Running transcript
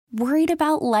Worried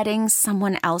about letting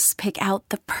someone else pick out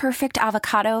the perfect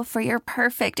avocado for your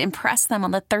perfect impress them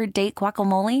on the third date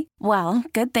guacamole? Well,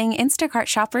 good thing Instacart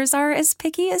shoppers are as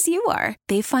picky as you are.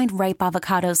 They find ripe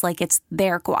avocados like it's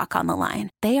their guac on the line.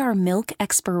 They are milk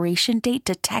expiration date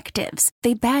detectives.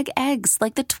 They bag eggs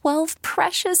like the 12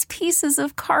 precious pieces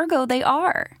of cargo they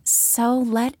are. So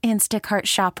let Instacart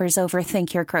shoppers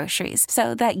overthink your groceries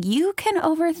so that you can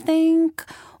overthink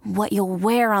what you'll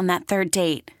wear on that third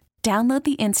date. Download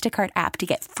the Instacart app to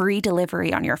get free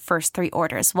delivery on your first 3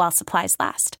 orders while supplies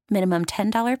last. Minimum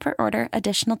 $10 per order.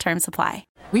 Additional terms apply.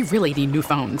 We really need new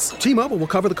phones. T-Mobile will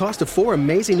cover the cost of 4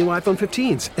 amazing new iPhone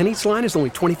 15s, and each line is only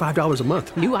 $25 a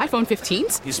month. New iPhone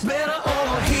 15s? It's better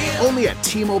over here. Only at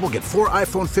T-Mobile, get 4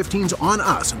 iPhone 15s on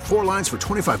us and 4 lines for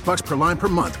 $25 per line per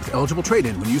month with eligible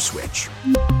trade-in when you switch.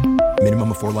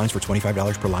 Minimum of 4 lines for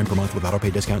 $25 per line per month with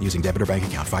autopay discount using debit or bank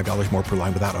account. $5 more per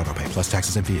line without autopay, plus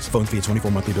taxes and fees. Phone fee at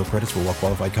 24 monthly bill credits for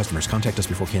well-qualified customers. Contact us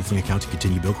before canceling account to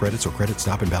continue bill credits or credit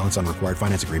stop and balance on required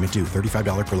finance agreement due.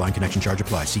 $35 per line connection charge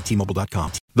applies. See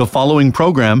T-Mobile.com. The following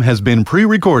program has been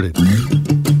pre-recorded.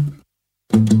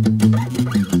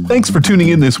 Thanks for tuning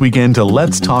in this weekend to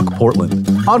Let's Talk Portland,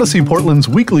 Odyssey Portland's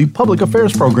weekly public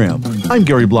affairs program. I'm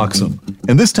Gary Bloxam,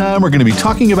 and this time we're going to be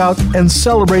talking about and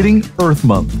celebrating Earth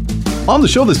Month. On the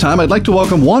show this time, I'd like to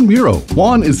welcome Juan Muro.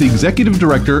 Juan is the executive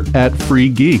director at Free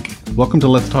Geek. Welcome to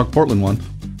Let's Talk Portland, Juan.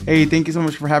 Hey, thank you so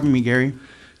much for having me, Gary.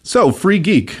 So, Free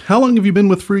Geek, how long have you been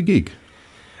with Free Geek?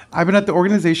 I've been at the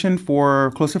organization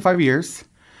for close to 5 years.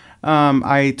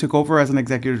 I took over as an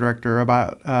executive director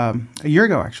about a year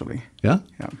ago, actually. Yeah?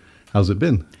 How's it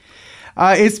been?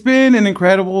 It's been an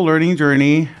incredible learning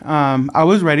journey. I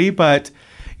was ready, but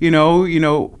you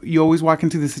always walk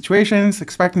into the situations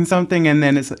expecting something, and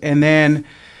then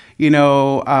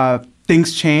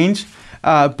things change.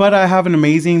 But I have an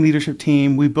amazing leadership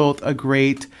team. We built a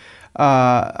great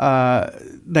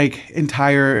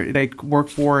entire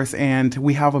workforce, and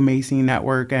we have amazing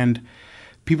network, and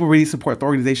people really support the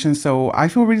organization. So I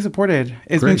feel really supported.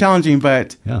 It's been challenging,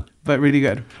 but really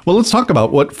good. Well, let's talk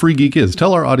about what Free Geek is.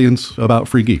 Tell our audience about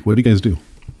Free Geek. What do you guys do?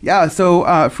 Yeah,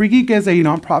 so Free Geek is a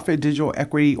nonprofit digital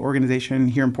equity organization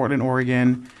here in Portland,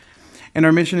 Oregon. And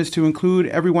our mission is to include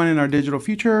everyone in our digital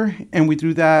future. And we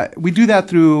do that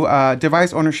through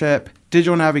device ownership,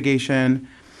 digital navigation,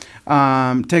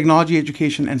 technology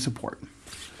education, and support.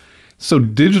 So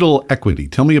digital equity,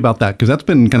 tell me about that, because that's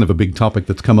been kind of a big topic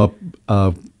that's come up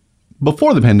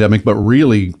before the pandemic, but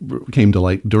really came to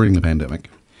light during the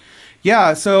pandemic.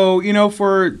 Yeah, so,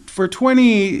 for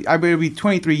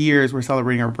 23 years, we're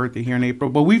celebrating our birthday here in April,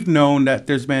 but we've known that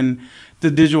there's been the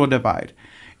digital divide.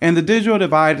 And the digital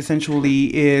divide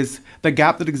essentially is the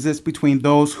gap that exists between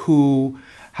those who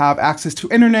have access to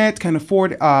internet, can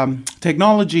afford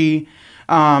technology,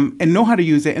 and know how to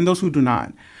use it, and those who do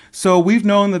not. So we've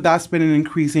known that that's been an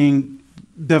increasing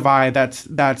divide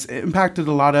that's impacted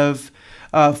a lot of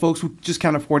folks who just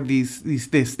can't afford these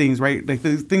things, right? Like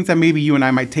the things that maybe you and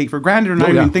I might take for granted or not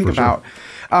even think about.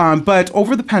 Sure. But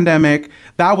over the pandemic,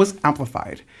 that was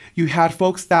amplified. You had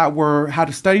folks that had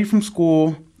to study from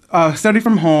school, study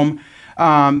from home,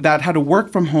 that had to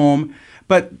work from home,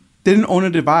 but didn't own a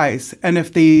device. And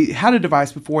if they had a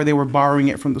device before, they were borrowing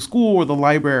it from the school or the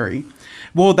library.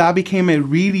 Well, that became an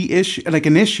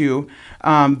issue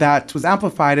that was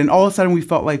amplified, and all of a sudden we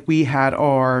felt like we had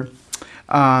our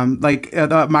we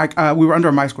were under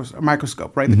a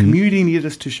microscope, right? Mm-hmm. The community needed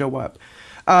us to show up,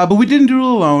 but we didn't do it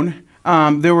alone.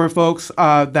 There were folks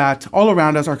that all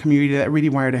around us, our community, that really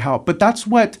wanted to help. But that's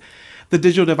what the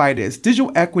digital divide is.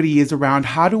 Digital equity is around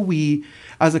how do we,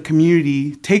 as a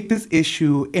community, take this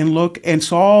issue and look and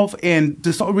solve and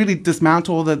really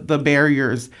dismantle the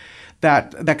barriers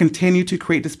that continue to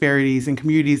create disparities in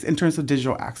communities in terms of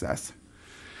digital access.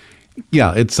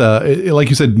 Yeah, it's like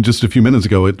you said just a few minutes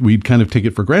ago, we kind of take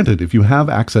it for granted. If you have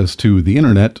access to the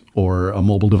internet or a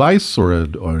mobile device or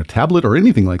a tablet or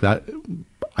anything like that,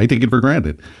 I take it for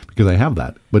granted because I have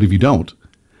that. But if you don't,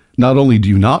 not only do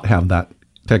you not have that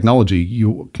technology,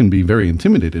 you can be very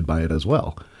intimidated by it as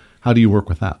well. How do you work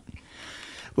with that?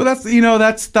 Well, that's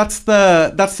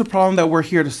the problem that we're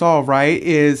here to solve, right?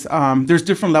 Is there's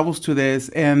different levels to this,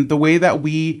 and the way that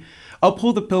we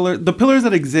uphold the pillars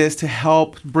that exist to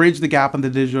help bridge the gap on the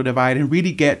digital divide and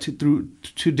really get to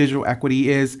digital equity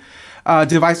is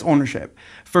device ownership.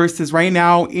 First is right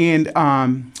now in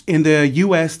the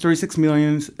U.S., 36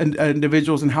 million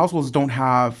individuals and households don't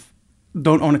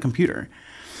own a computer,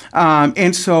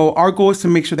 and so our goal is to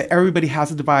make sure that everybody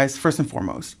has a device first and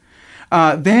foremost.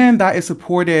 Then that is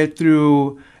supported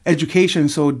through education,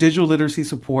 so digital literacy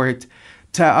support,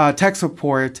 tech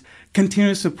support,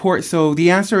 continuous support. So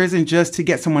the answer isn't just to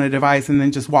get someone a device and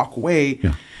then just walk away.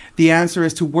 Yeah. The answer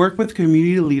is to work with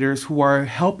community leaders who are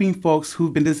helping folks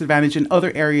who've been disadvantaged in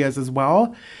other areas as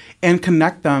well, and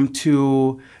connect them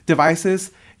to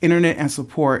devices, internet, and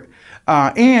support.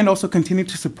 And also continue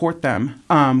to support them,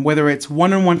 whether it's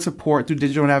one-on-one support through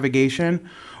digital navigation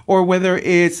or whether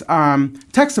it's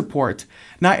tech support.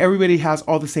 Not everybody has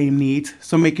all the same needs,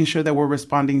 so making sure that we're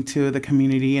responding to the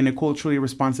community in a culturally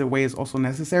responsive way is also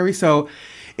necessary. So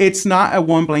it's not a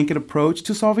one blanket approach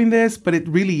to solving this, but it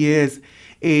really is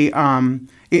a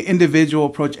individual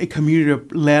approach, a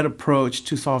community-led approach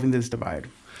to solving this divide.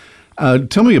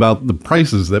 Tell me about the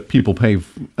prices that people pay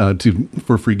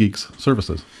for Free Geek's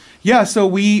services. Yeah, so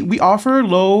we offer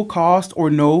low cost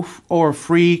or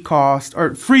free cost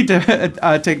or free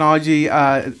technology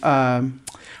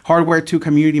hardware to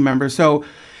community members. So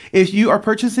if you are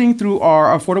purchasing through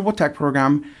our affordable tech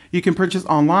program, you can purchase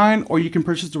online or you can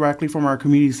purchase directly from our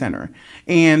community center.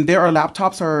 And there are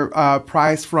laptops are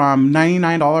priced from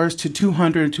 $99 to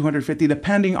 $200 and $250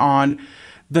 depending on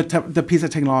the piece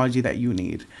of technology that you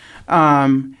need.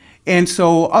 And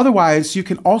so otherwise, you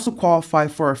can also qualify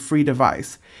for a free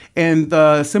device. And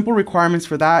the simple requirements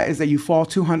for that is that you fall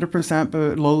 200%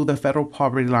 below the federal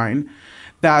poverty line.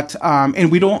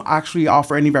 And we don't actually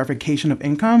offer any verification of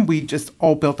income. We just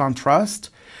all built on trust.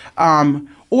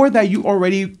 Or that you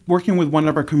already working with one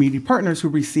of our community partners who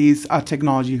receives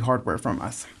technology hardware from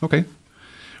us. Okay.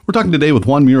 We're talking today with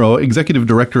Juan Muro, Executive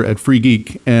Director at Free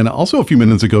Geek. And also a few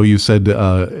minutes ago, you said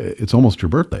it's almost your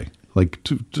birthday.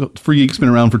 Free Geek's been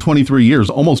around for 23 years,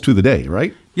 almost to the day,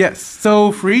 right? Yes.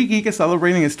 So Free Geek is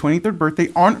celebrating its 23rd birthday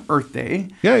on Earth Day.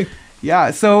 Yay.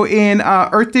 Yeah. So in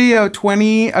Earth Day of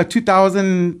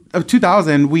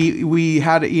 2000, we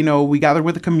had, we gathered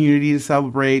with the community to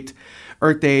celebrate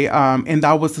Earth Day, and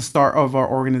that was the start of our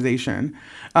organization.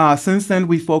 Since then,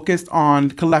 we focused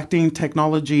on collecting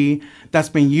technology that's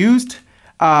been used.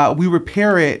 We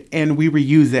repair it and we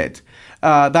reuse it.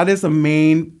 That is the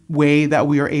main way that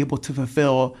we are able to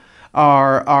fulfill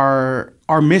our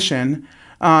mission,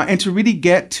 and to really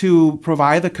get to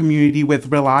provide the community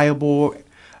with reliable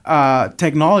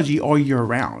technology all year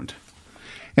round.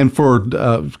 And for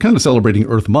kind of celebrating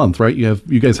Earth Month, right?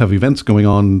 You guys have events going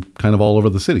on kind of all over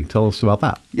the city. Tell us about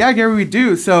that. Yeah, Gary, we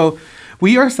do. So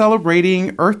we are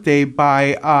celebrating Earth Day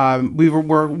by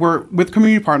we're with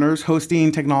community partners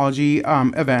hosting technology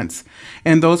events,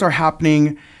 and those are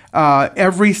happening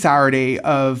every Saturday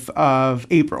of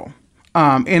April.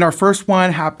 And our first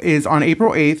one is on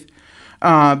April 8th,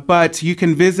 but you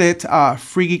can visit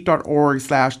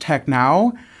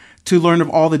freegeek.org/technow to learn of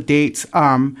all the dates.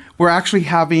 You're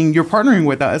partnering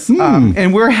with us,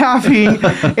 and we're having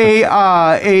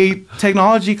a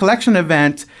technology collection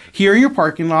event here in your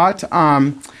parking lot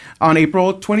on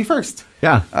April 21st.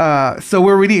 Yeah. So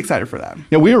we're really excited for that.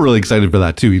 Yeah, we are really excited for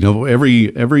that too.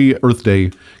 Every Earth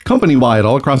Day, company-wide,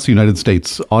 all across the United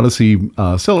States, Odyssey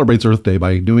celebrates Earth Day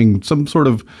by doing some sort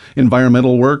of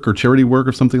environmental work or charity work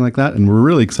or something like that. And we're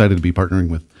really excited to be partnering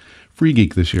with Free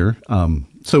Geek this year.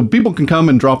 So people can come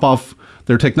and drop off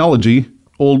their technology,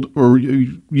 old or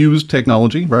used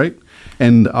technology, right?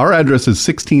 And our address is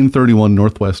 1631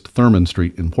 Northwest Thurman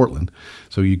Street in Portland.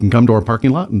 So you can come to our parking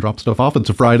lot and drop stuff off.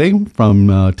 It's a Friday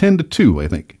from 10 to 2, I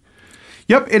think.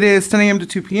 Yep, it is 10 a.m. to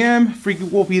 2 p.m. Free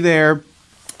Geek will be there.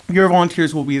 Your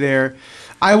volunteers will be there.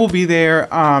 I will be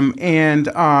there, and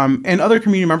other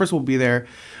community members will be there.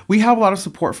 We have a lot of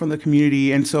support from the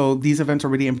community, and so these events are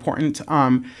really important.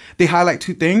 They highlight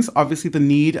two things: obviously the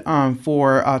need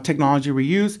for technology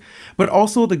reuse, but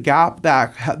also the gap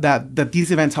that these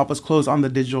events help us close on the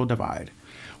digital divide.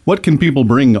 What can people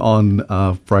bring on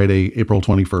Friday, April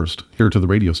 21st, here to the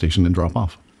radio station and drop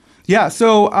off? Yeah,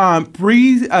 so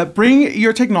bring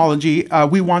your technology.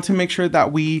 We want to make sure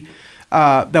that we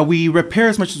repair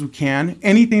as much as we can.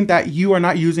 Anything that you are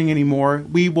not using anymore,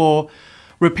 we will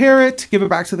repair it, give it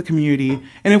back to the community.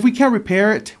 And if we can't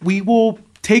repair it, we will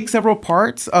take several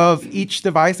parts of each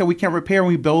device that we can't repair and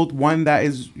we build one that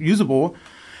is usable.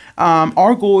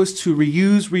 Our goal is to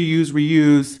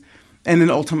reuse, and then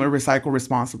ultimately recycle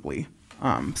responsibly.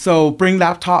 So bring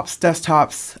laptops,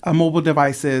 desktops, mobile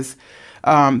devices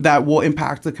that will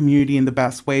impact the community in the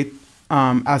best way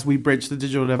as we bridge the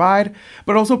digital divide,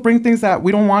 but also bring things that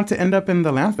we don't want to end up in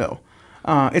the landfill.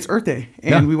 It's Earth Day,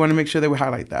 and we want to make sure that we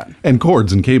highlight that. And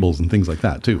cords and cables and things like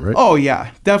that too, right? Oh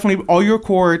yeah, definitely. All your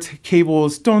cords,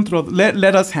 cables,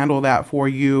 let us handle that for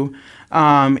you.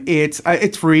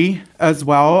 It's free as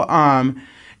well.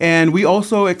 And we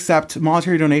also accept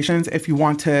monetary donations if you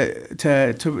want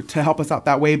to help us out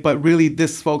that way. But really,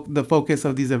 the focus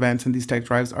of these events and these tech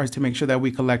drives are to make sure that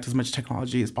we collect as much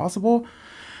technology as possible.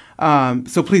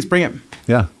 So please bring it.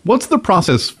 Yeah. What's the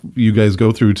process you guys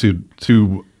go through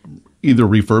to either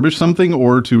refurbish something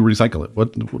or to recycle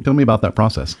it? Tell me about that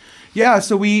process. Yeah,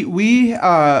 so we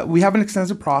have an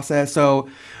extensive process. So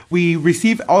we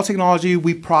receive all technology,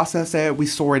 we process it, we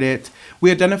sort it,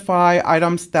 we identify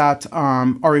items that are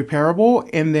repairable,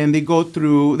 and then they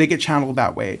get channeled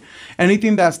that way.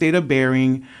 Anything that's data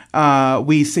bearing,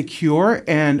 we secure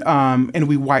and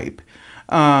we wipe.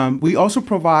 We also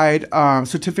provide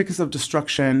certificates of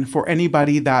destruction for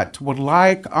anybody that would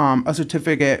like a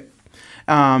certificate,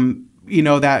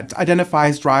 that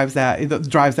identifies the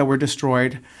drives that were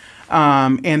destroyed,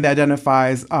 and that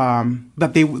identifies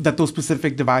that those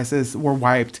specific devices were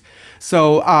wiped.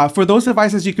 So for those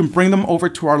devices, you can bring them over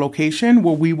to our location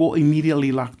where we will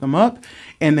immediately lock them up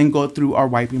and then go through our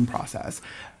wiping process.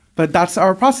 But that's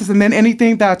our process. And then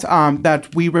anything that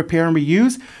we repair and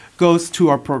reuse goes to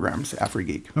our programs at Free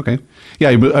Geek. Okay. Yeah,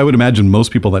 I would imagine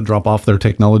most people that drop off their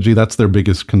technology, that's their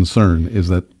biggest concern, is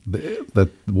that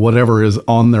whatever is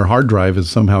on their hard drive is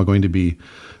somehow going to be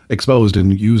exposed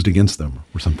and used against them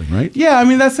or something, right? Yeah, I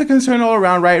mean, that's a concern all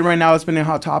around, right? Right now it's been a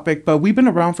hot topic, but we've been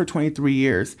around for 23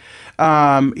 years.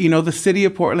 The city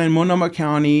of Portland, Multnomah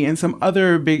County, and some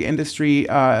other big industry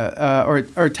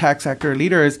or tech sector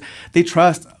leaders, they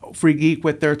trust Free Geek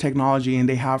with their technology, and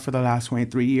they have for the last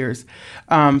 23 years.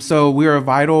 So we're a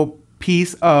vital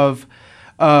piece of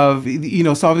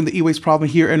solving the e-waste problem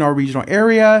here in our regional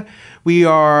area. We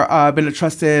are been a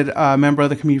trusted member of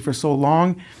the community for so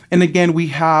long, and again, we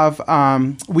have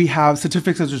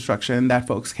certificates of destruction that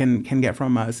folks can get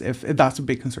from us if that's a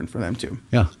big concern for them too.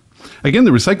 Yeah. Again,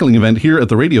 the recycling event here at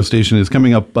the radio station is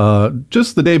coming up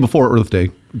just the day before Earth Day.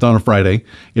 It's on a Friday,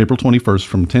 April 21st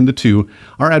from 10 to 2.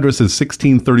 Our address is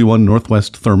 1631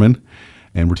 Northwest Thurman,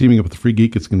 and we're teaming up with Free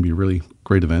Geek. It's going to be a really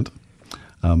great event.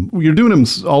 You're doing them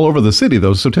all over the city,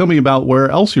 though, so tell me about where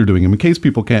else you're doing them. In case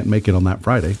people can't make it on that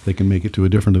Friday, they can make it to a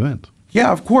different event.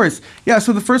 Yeah, of course. Yeah,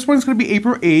 so the first one is going to be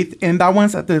April 8th, and that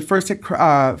one's at the First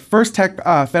Tech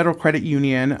Federal Credit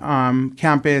Union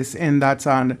campus, and that's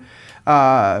on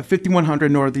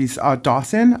 5100 Northeast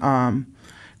Dawson,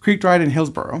 Creek Drive in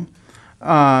Hillsborough.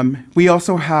 We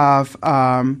also have,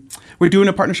 we're doing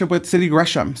a partnership with City of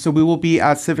Gresham, so we will be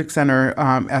at Civic Center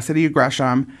at City of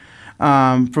Gresham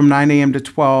from 9 a.m. to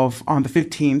 12 on the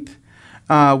 15th.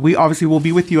 We obviously will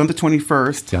be with you on the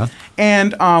 21st. Yeah.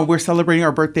 And we're celebrating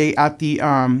our birthday at the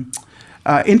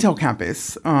Intel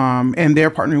campus, and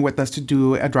they're partnering with us to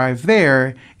do a drive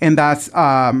there, and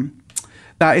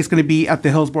that is going to be at the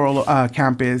Hillsborough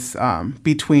campus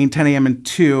between 10 a.m. and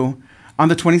 2 on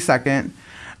the 22nd.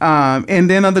 And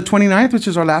then on the 29th, which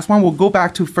is our last one, we'll go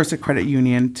back to First Credit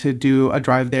Union to do a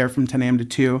drive there from 10 a.m. to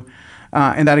 2.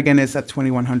 And that, again, is at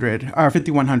 5100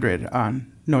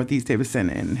 on Northeast Davison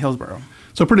in Hillsborough.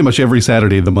 So pretty much every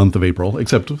Saturday of the month of April,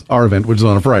 except our event, which is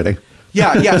on a Friday.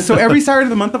 Yeah. So every Saturday of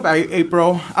the month of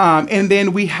April. And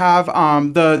then we have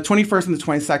the 21st and the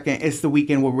 22nd is the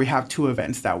weekend where we have two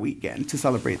events that weekend to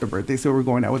celebrate the birthday. So we're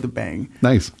going out with a bang.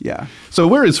 Nice. Yeah. So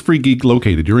where is Free Geek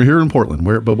located? You're here in Portland.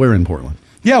 Where in Portland?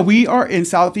 Yeah, we are in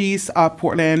Southeast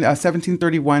Portland,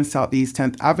 1731 Southeast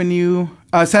 10th Avenue,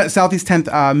 Southeast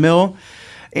 10th Mill,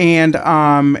 and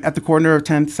at the corner of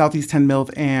 10th Southeast 10 Mill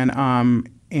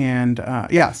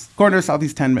corner of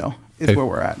Southeast 10 Mill is where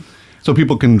we're at. So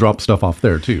people can drop stuff off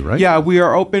there too, right? Yeah, we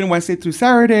are open Wednesday through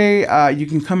Saturday. You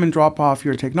can come and drop off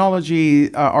your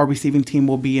technology. Our receiving team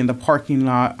will be in the parking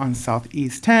lot on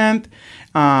Southeast 10th,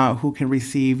 who can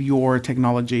receive your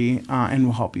technology and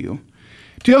will help you.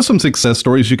 Do you have some success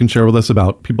stories you can share with us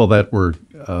about people that were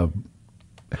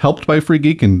helped by Free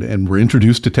Geek and were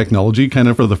introduced to technology kind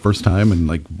of for the first time, and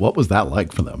like what was that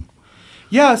like for them?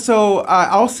 Yeah, so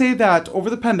I'll say that over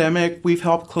the pandemic, we've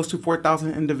helped close to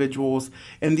 4,000 individuals,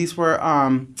 and these were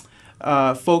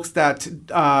folks that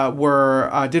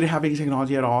didn't have any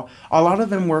technology at all. A lot of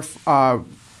them were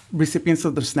recipients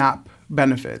of the SNAP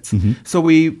benefits. Mm-hmm. So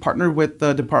we partnered with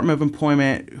the Department of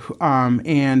Employment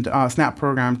and SNAP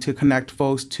program to connect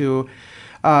folks to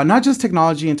not just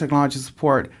technology and technology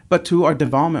support, but to our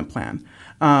development plan.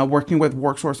 Working with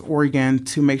WorkSource Oregon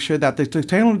to make sure that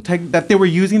that they were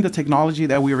using the technology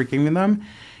that we were giving them,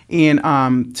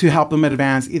 and to help them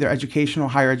advance either education or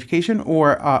higher education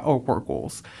or work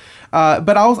goals.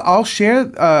 But I'll share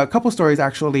a couple stories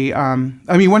actually.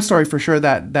 One story for sure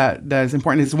that is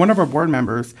important is one of our board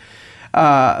members.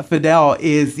 Fidel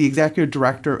is the executive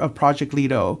director of Project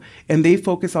Lido, and they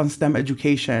focus on STEM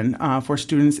education for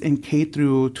students in K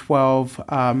through 12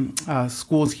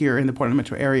 schools here in the Portland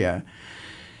metro area.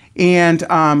 And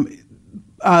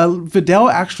Vidal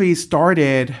actually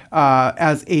started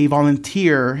as a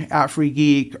volunteer at Free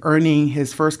Geek, earning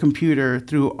his first computer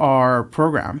through our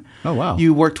program. Oh, wow.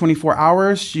 You work 24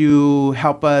 hours, you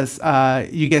help us,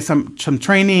 you get some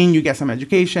training, you get some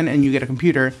education, and you get a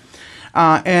computer.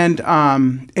 And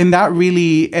that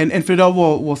really, and Fidel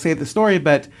will say the story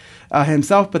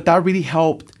himself, but that really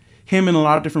helped him in a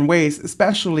lot of different ways,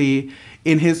 especially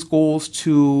in his goals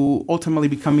to ultimately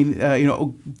becoming,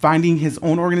 finding his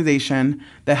own organization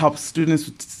that helps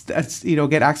students,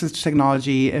 get access to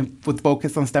technology and with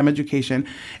focus on STEM education,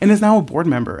 and is now a board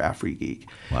member at Free Geek.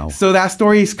 Wow. So that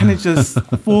story is kind of just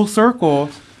full circle.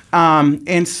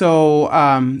 That's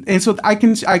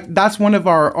one of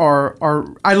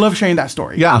our I love sharing that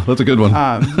story. Yeah, that's a good one.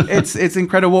 It's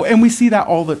incredible. And we see that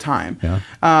all the time. Yeah.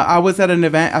 I was at an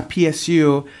event at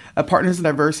PSU, Partners in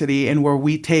Diversity, and where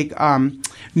we take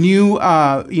new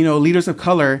leaders of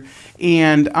color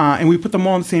and we put them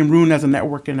all in the same room as a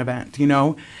networking event,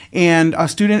 And a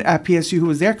student at PSU who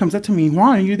was there comes up to me,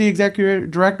 Juan, you're the executive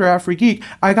director at Free Geek.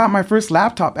 I got my first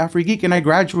laptop at Free Geek and I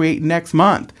graduate next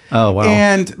month. Oh, wow.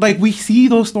 And we see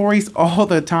those stories all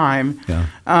the time. Yeah.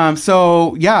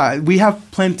 We have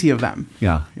plenty of them.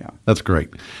 Yeah. That's great.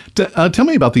 Tell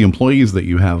me about the employees that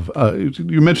you have.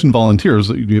 You mentioned volunteers.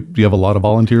 Do you have a lot of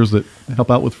volunteers that help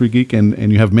out with Free Geek,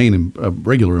 and you have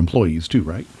regular employees too,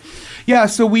 right? Yeah,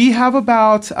 so we have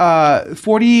about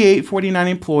 49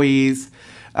 employees,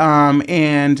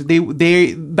 and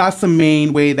that's the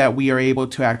main way that we are able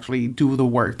to actually do the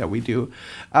work that we do.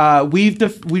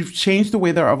 We've changed the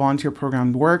way that our volunteer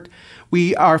program worked.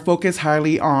 We are focused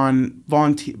highly on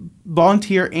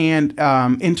volunteer and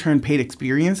intern paid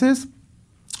experiences.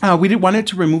 We wanted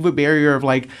to remove a barrier of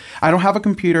I don't have a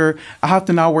computer, I have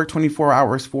to now work 24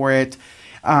 hours for it.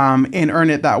 And earn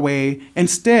it that way.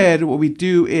 Instead, what we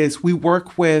do is we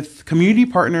work with community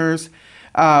partners.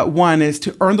 One is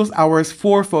to earn those hours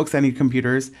for folks that need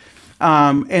computers,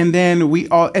 and then we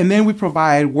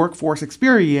provide workforce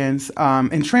experience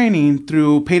and training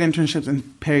through paid internships and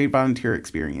paid volunteer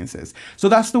experiences. So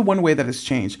that's the one way that it's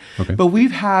changed. Okay. But we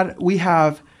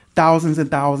have thousands and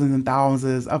thousands and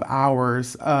thousands of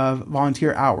hours of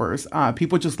volunteer hours.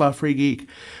 People just love Free Geek.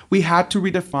 We had to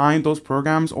redefine those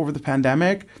programs over the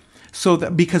pandemic,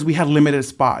 because we had limited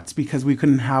spots, because we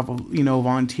couldn't have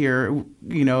volunteer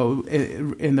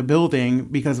in the building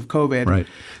because of COVID. Right.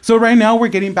 So right now we're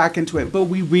getting back into it, but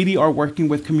we really are working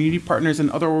with community partners and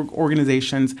other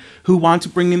organizations who want to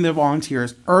bring in the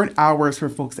volunteers, earn hours for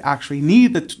folks that actually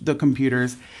need the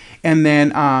computers, and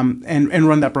then and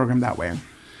run that program that way.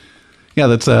 Yeah,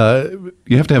 that's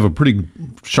you have to have a pretty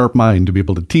sharp mind to be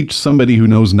able to teach somebody who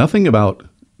knows nothing about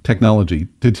technology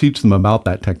to teach them about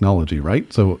that technology,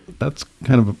 right? So that's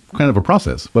kind of a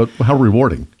process, but how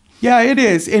rewarding. Yeah, it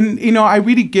is. And, I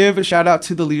really give a shout out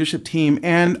to the leadership team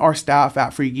and our staff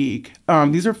at Free Geek.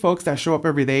 These are folks that show up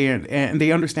every day and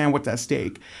they understand what's at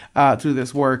stake through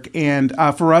this work. And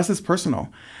for us, it's personal.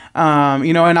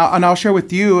 And I'll share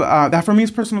with you that for me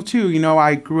it's personal too.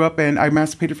 I grew up and I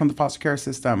emancipated from the foster care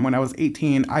system when I was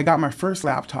 18. I got my first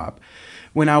laptop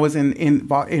when I was in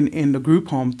the group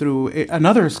home through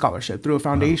another scholarship, through a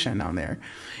foundation down there.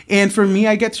 And for me,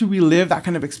 I get to relive that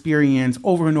kind of experience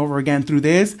over and over again through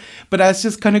this. But that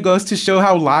just kind of goes to show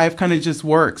how life kind of just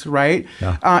works, right?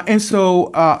 Yeah. And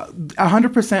so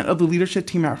 100% of the leadership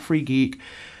team at Free Geek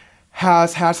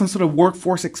has had some sort of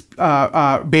workforce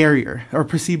barrier or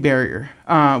perceived barrier,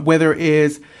 whether it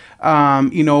is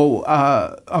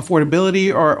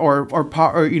affordability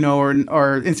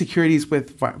or insecurities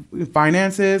with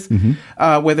finances,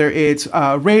 whether it's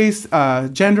race,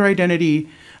 gender identity,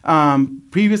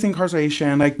 previous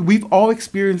incarceration. We've all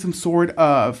experienced some sort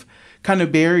of kind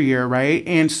of barrier, right?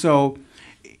 And so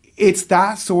it's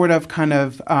that sort of kind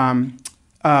of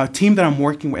team that I'm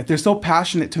working with. They're so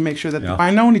passionate to make sure that they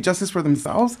find not only justice for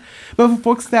themselves, but for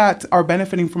folks that are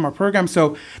benefiting from our program.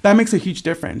 So that makes a huge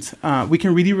difference. We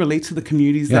can really relate to the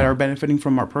communities that are benefiting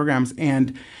from our programs,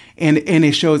 and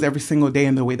it shows every single day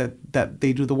in the way that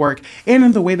they do the work and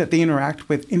in the way that they interact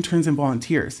with interns and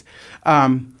volunteers.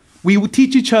 We would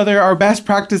teach each other our best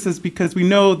practices because we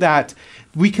know that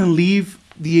we can leave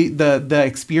the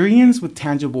experience with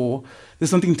there's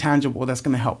something tangible that's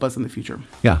going to help us in the future.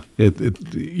 Yeah,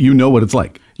 you know what it's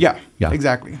like. Yeah,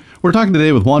 exactly. We're talking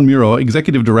today with Juan Muro,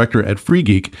 Executive Director at Free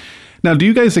Geek. Now, do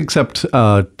you guys accept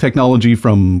technology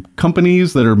from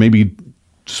companies that are maybe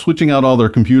switching out all their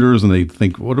computers and they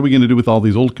think, what are we going to do with all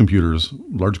these old computers,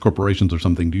 large corporations or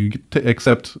something? Do you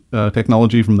accept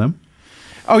technology from them?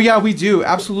 Oh, yeah, we do.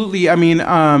 Absolutely. I mean,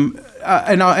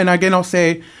 and again, I'll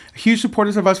say huge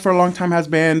supporters of us for a long time has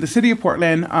been the city of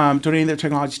Portland donating their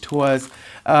technology to us,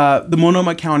 the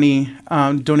Monoma County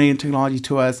donating technology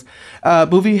to us.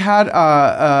 But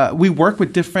we work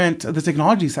with the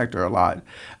technology sector a lot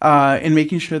in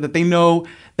making sure that they know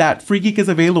that Free Geek is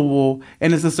available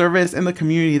and is a service in the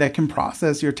community that can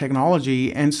process your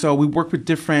technology. And so we work with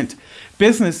different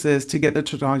businesses to get their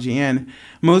technology in.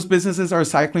 Most businesses are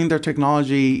cycling their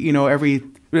technology, every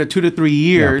 2 to 3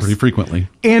 years. Yeah, pretty frequently.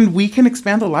 And we can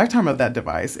expand the lifetime of that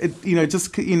device.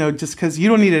 Just because you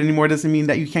don't need it anymore doesn't mean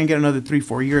that you can't get another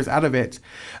 3-4 years out of it.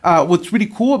 What's really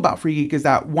cool about Free Geek is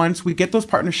that once we get those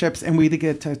partnerships and we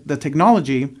get the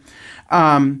technology,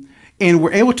 and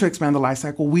we're able to expand the life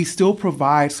cycle, we still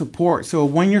provide support. So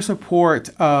 1-year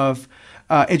support of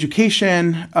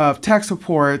education, of tech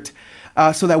support,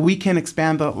 so that we can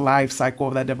expand the life cycle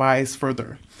of that device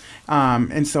further.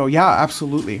 And so, yeah,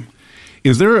 absolutely.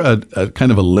 Is there a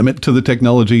kind of a limit to the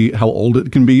technology, how old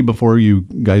it can be before you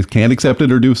guys can accept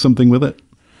it or do something with it?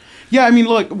 Yeah, I mean,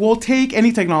 look, we'll take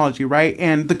any technology, right?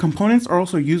 And the components are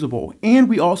also usable. And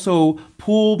we also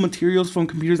pull materials from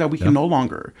computers that we can no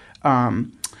longer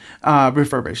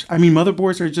refurbish. I mean,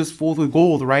 motherboards are just full of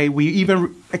gold, right? We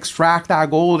even extract that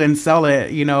gold and sell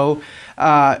it,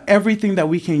 everything that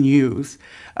we can use,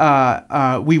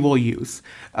 we will use.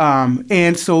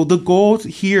 And so the goal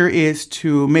here is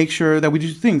to make sure that we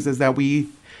do things, is that we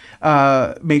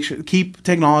keep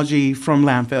technology from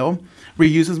landfill,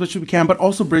 reuse as much as we can, but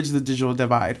also bridge the digital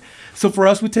divide. So for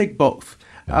us, we take both.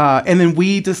 And then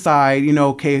we decide,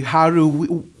 okay,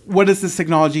 what is this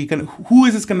technology who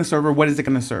is this going to serve, or what is it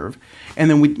going to serve? And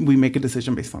then we make a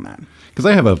decision based on that. Because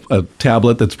I have a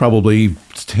tablet that's probably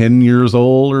 10 years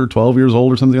old or 12 years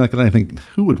old or something like that. And I think,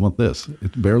 who would want this?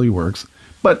 It barely works.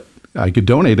 But I could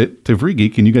donate it to Free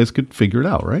Geek and you guys could figure it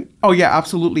out, right? Oh, yeah,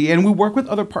 absolutely. And we work with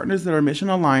other partners that are mission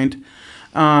aligned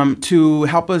to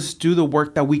help us do the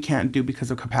work that we can't do because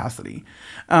of capacity.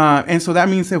 And so that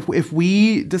means if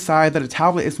we decide that a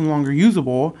tablet is no longer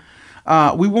usable,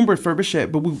 we won't refurbish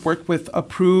it, but we work with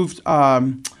approved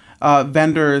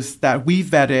vendors that we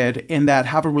vetted and that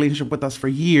have a relationship with us for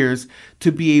years to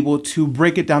be able to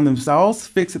break it down themselves,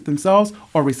 fix it themselves,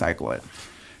 or recycle it.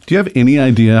 Do you have any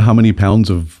idea how many pounds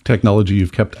of technology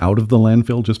you've kept out of the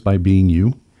landfill just by being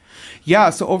you? Yeah,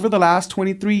 so over the last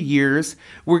 23 years,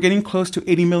 we're getting close to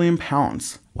 80 million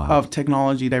pounds of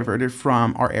technology diverted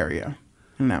from our area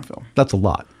in landfill. That's a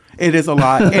lot. It is a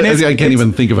lot. And I can't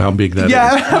even think of how big that is. Yeah,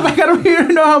 I don't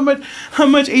even know how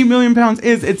much 8 million pounds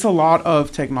is. It's a lot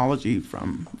of technology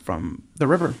from the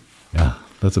river. Yeah,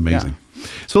 that's amazing. Yeah.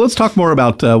 So let's talk more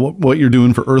about what you're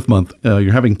doing for Earth Month.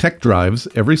 You're having tech drives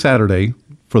every Saturday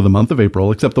for the month of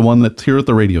April, except the one that's here at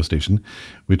the radio station,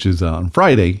 which is on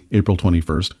Friday, April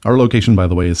 21st. Our location, by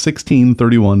the way, is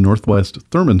 1631 Northwest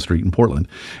Thurman Street in Portland.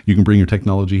 You can bring your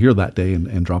technology here that day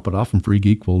and drop it off, and Free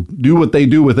Geek will do what they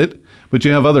do with it. But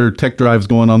you have other tech drives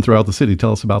going on throughout the city.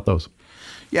 Tell us about those.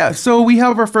 Yeah, so we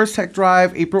have our first tech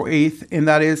drive April 8th, and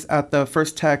that is at the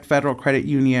First Tech Federal Credit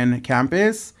Union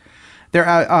campus.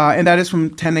 And that is from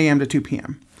 10 a.m. to 2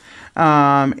 p.m.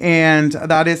 And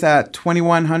that is at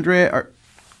 2100 or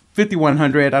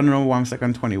 5100. I don't know why I'm stuck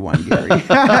on 21, Gary.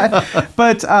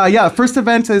 But first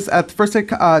event is at the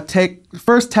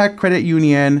First Tech Credit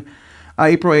Union,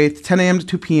 April 8th, 10 a.m. to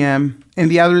 2 p.m. And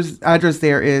the address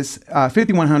there is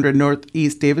 5100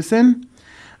 Northeast Davison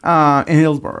in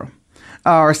Hillsborough.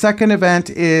 Our second event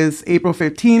is April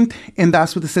 15th, and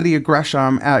that's with the city of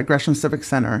Gresham at Gresham Civic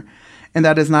Center. And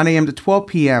that is 9 a.m. to 12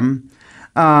 p.m.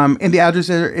 And the address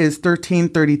there is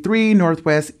 1333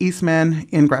 Northwest Eastman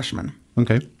in Gresham.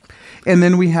 Okay. And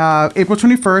then we have April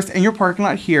 21st in your parking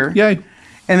lot here. Yay.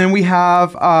 And then we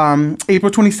have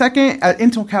April 22nd at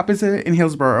Intel Campus in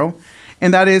Hillsborough.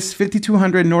 And that is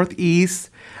 5200 Northeast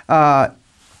Elam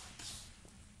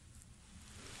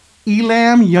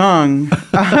Young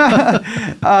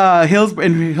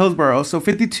in Hillsborough. So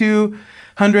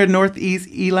 5200 Northeast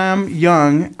Elam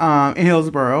Young in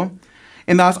Hillsborough.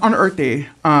 And that's on Earth Day.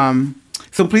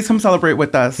 So please come celebrate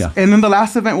with us. Yeah. And then the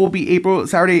last event will be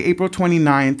Saturday, April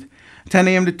 29th, 10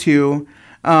 a.m. to 2.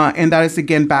 And that is,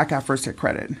 again, back at First Tech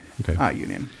Credit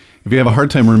Union. If you have a hard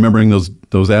time remembering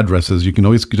those addresses, you can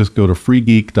always just go to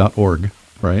freegeek.org,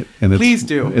 right? And please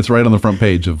do. It's right on the front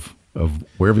page of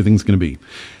where everything's going to be.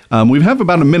 We have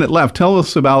about a minute left. Tell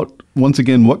us about, once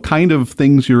again, what kind of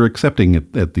things you're accepting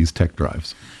at these tech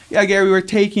drives. Yeah, Gary, we're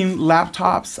taking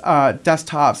laptops,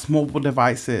 desktops, mobile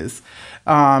devices,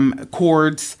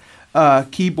 cords,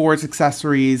 keyboards,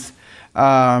 accessories,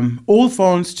 old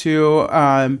phones too,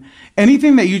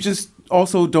 anything that you just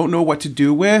also don't know what to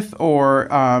do with or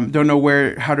don't know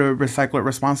how to recycle it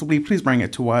responsibly, please bring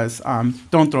it to us.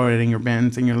 Don't throw it in your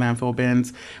bins, in your landfill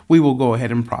bins. We will go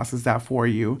ahead and process that for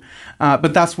you.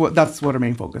 But that's what our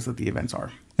main focus of the events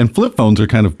are. And flip phones are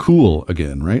kind of cool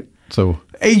again, right? So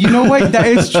hey, you know what? That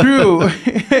is true.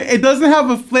 It doesn't have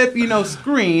a flip,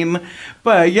 screen,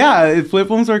 but yeah, flip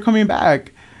phones are coming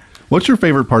back. What's your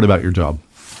favorite part about your job?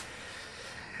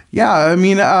 Yeah, I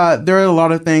mean, there are a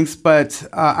lot of things, but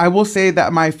I will say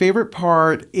that my favorite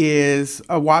part is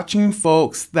watching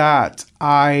folks that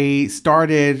I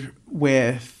started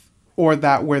with or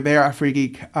that were there at Free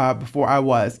Geek before I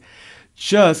was,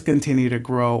 just continue to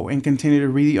grow and continue to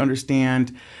really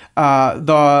understand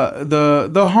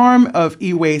the harm of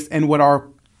e-waste and what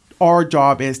our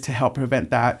job is to help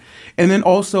prevent that. And then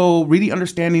also really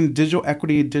understanding digital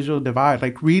equity, digital divide,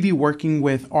 like really working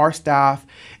with our staff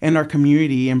and our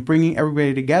community and bringing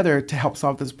everybody together to help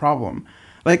solve this problem.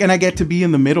 And I get to be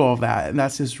in the middle of that. And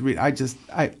that's just,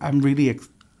 I'm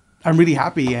really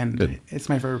happy, and good. It's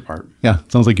my favorite part. Yeah,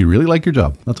 sounds like you really like your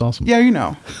job. That's awesome.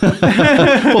 Yeah,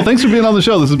 Well, thanks for being on the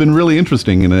show. This has been really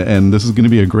interesting, and this is going to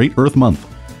be a great Earth Month.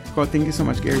 Well, thank you so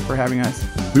much, Gary, for having us.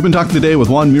 We've been talking today with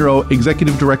Juan Muro,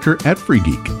 Executive Director at Free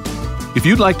Geek. If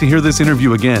you'd like to hear this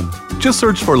interview again, just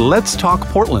search for Let's Talk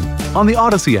Portland on the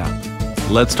Odyssey app.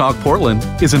 Let's Talk Portland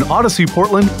is an Odyssey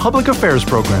Portland public affairs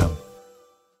program.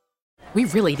 We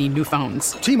really need new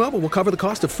phones. T-Mobile will cover the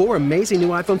cost of 4 amazing new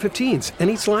iPhone 15s, and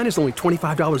each line is only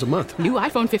 $25 a month. New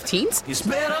iPhone 15s? It's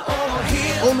better over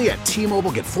here. Only at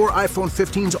T-Mobile, get 4 iPhone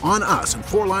 15s on us and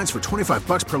 4 lines for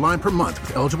 $25 per line per month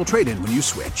with eligible trade-in when you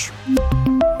switch.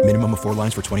 Minimum of 4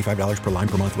 lines for $25 per line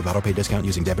per month with autopay discount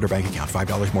using debit or bank account.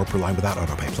 $5 more per line without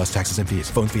autopay, plus taxes and fees.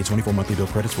 Phone fee at 24 monthly bill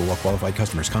credits for well-qualified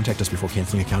customers. Contact us before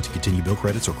canceling account to continue bill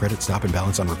credits or credit stop and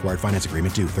balance on required finance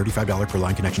agreement due. $35 per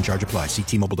line connection charge applies. See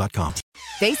T-Mobile.com.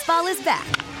 Baseball is back,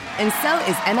 and so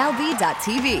is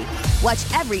MLB.tv.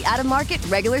 Watch every out-of-market,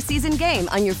 regular season game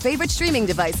on your favorite streaming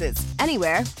devices.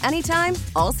 Anywhere, anytime,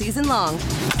 all season long.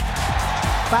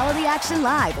 Follow the action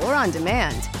live or on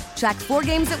demand. Track 4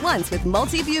 games at once with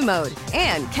multi-view mode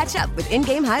and catch up with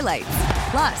in-game highlights.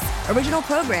 Plus, original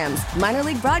programs, minor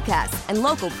league broadcasts, and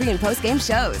local pre- and post-game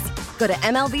shows. Go to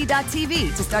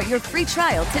MLB.tv to start your free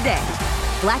trial today.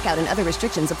 Blackout and other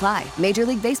restrictions apply. Major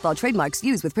League Baseball trademarks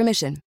used with permission.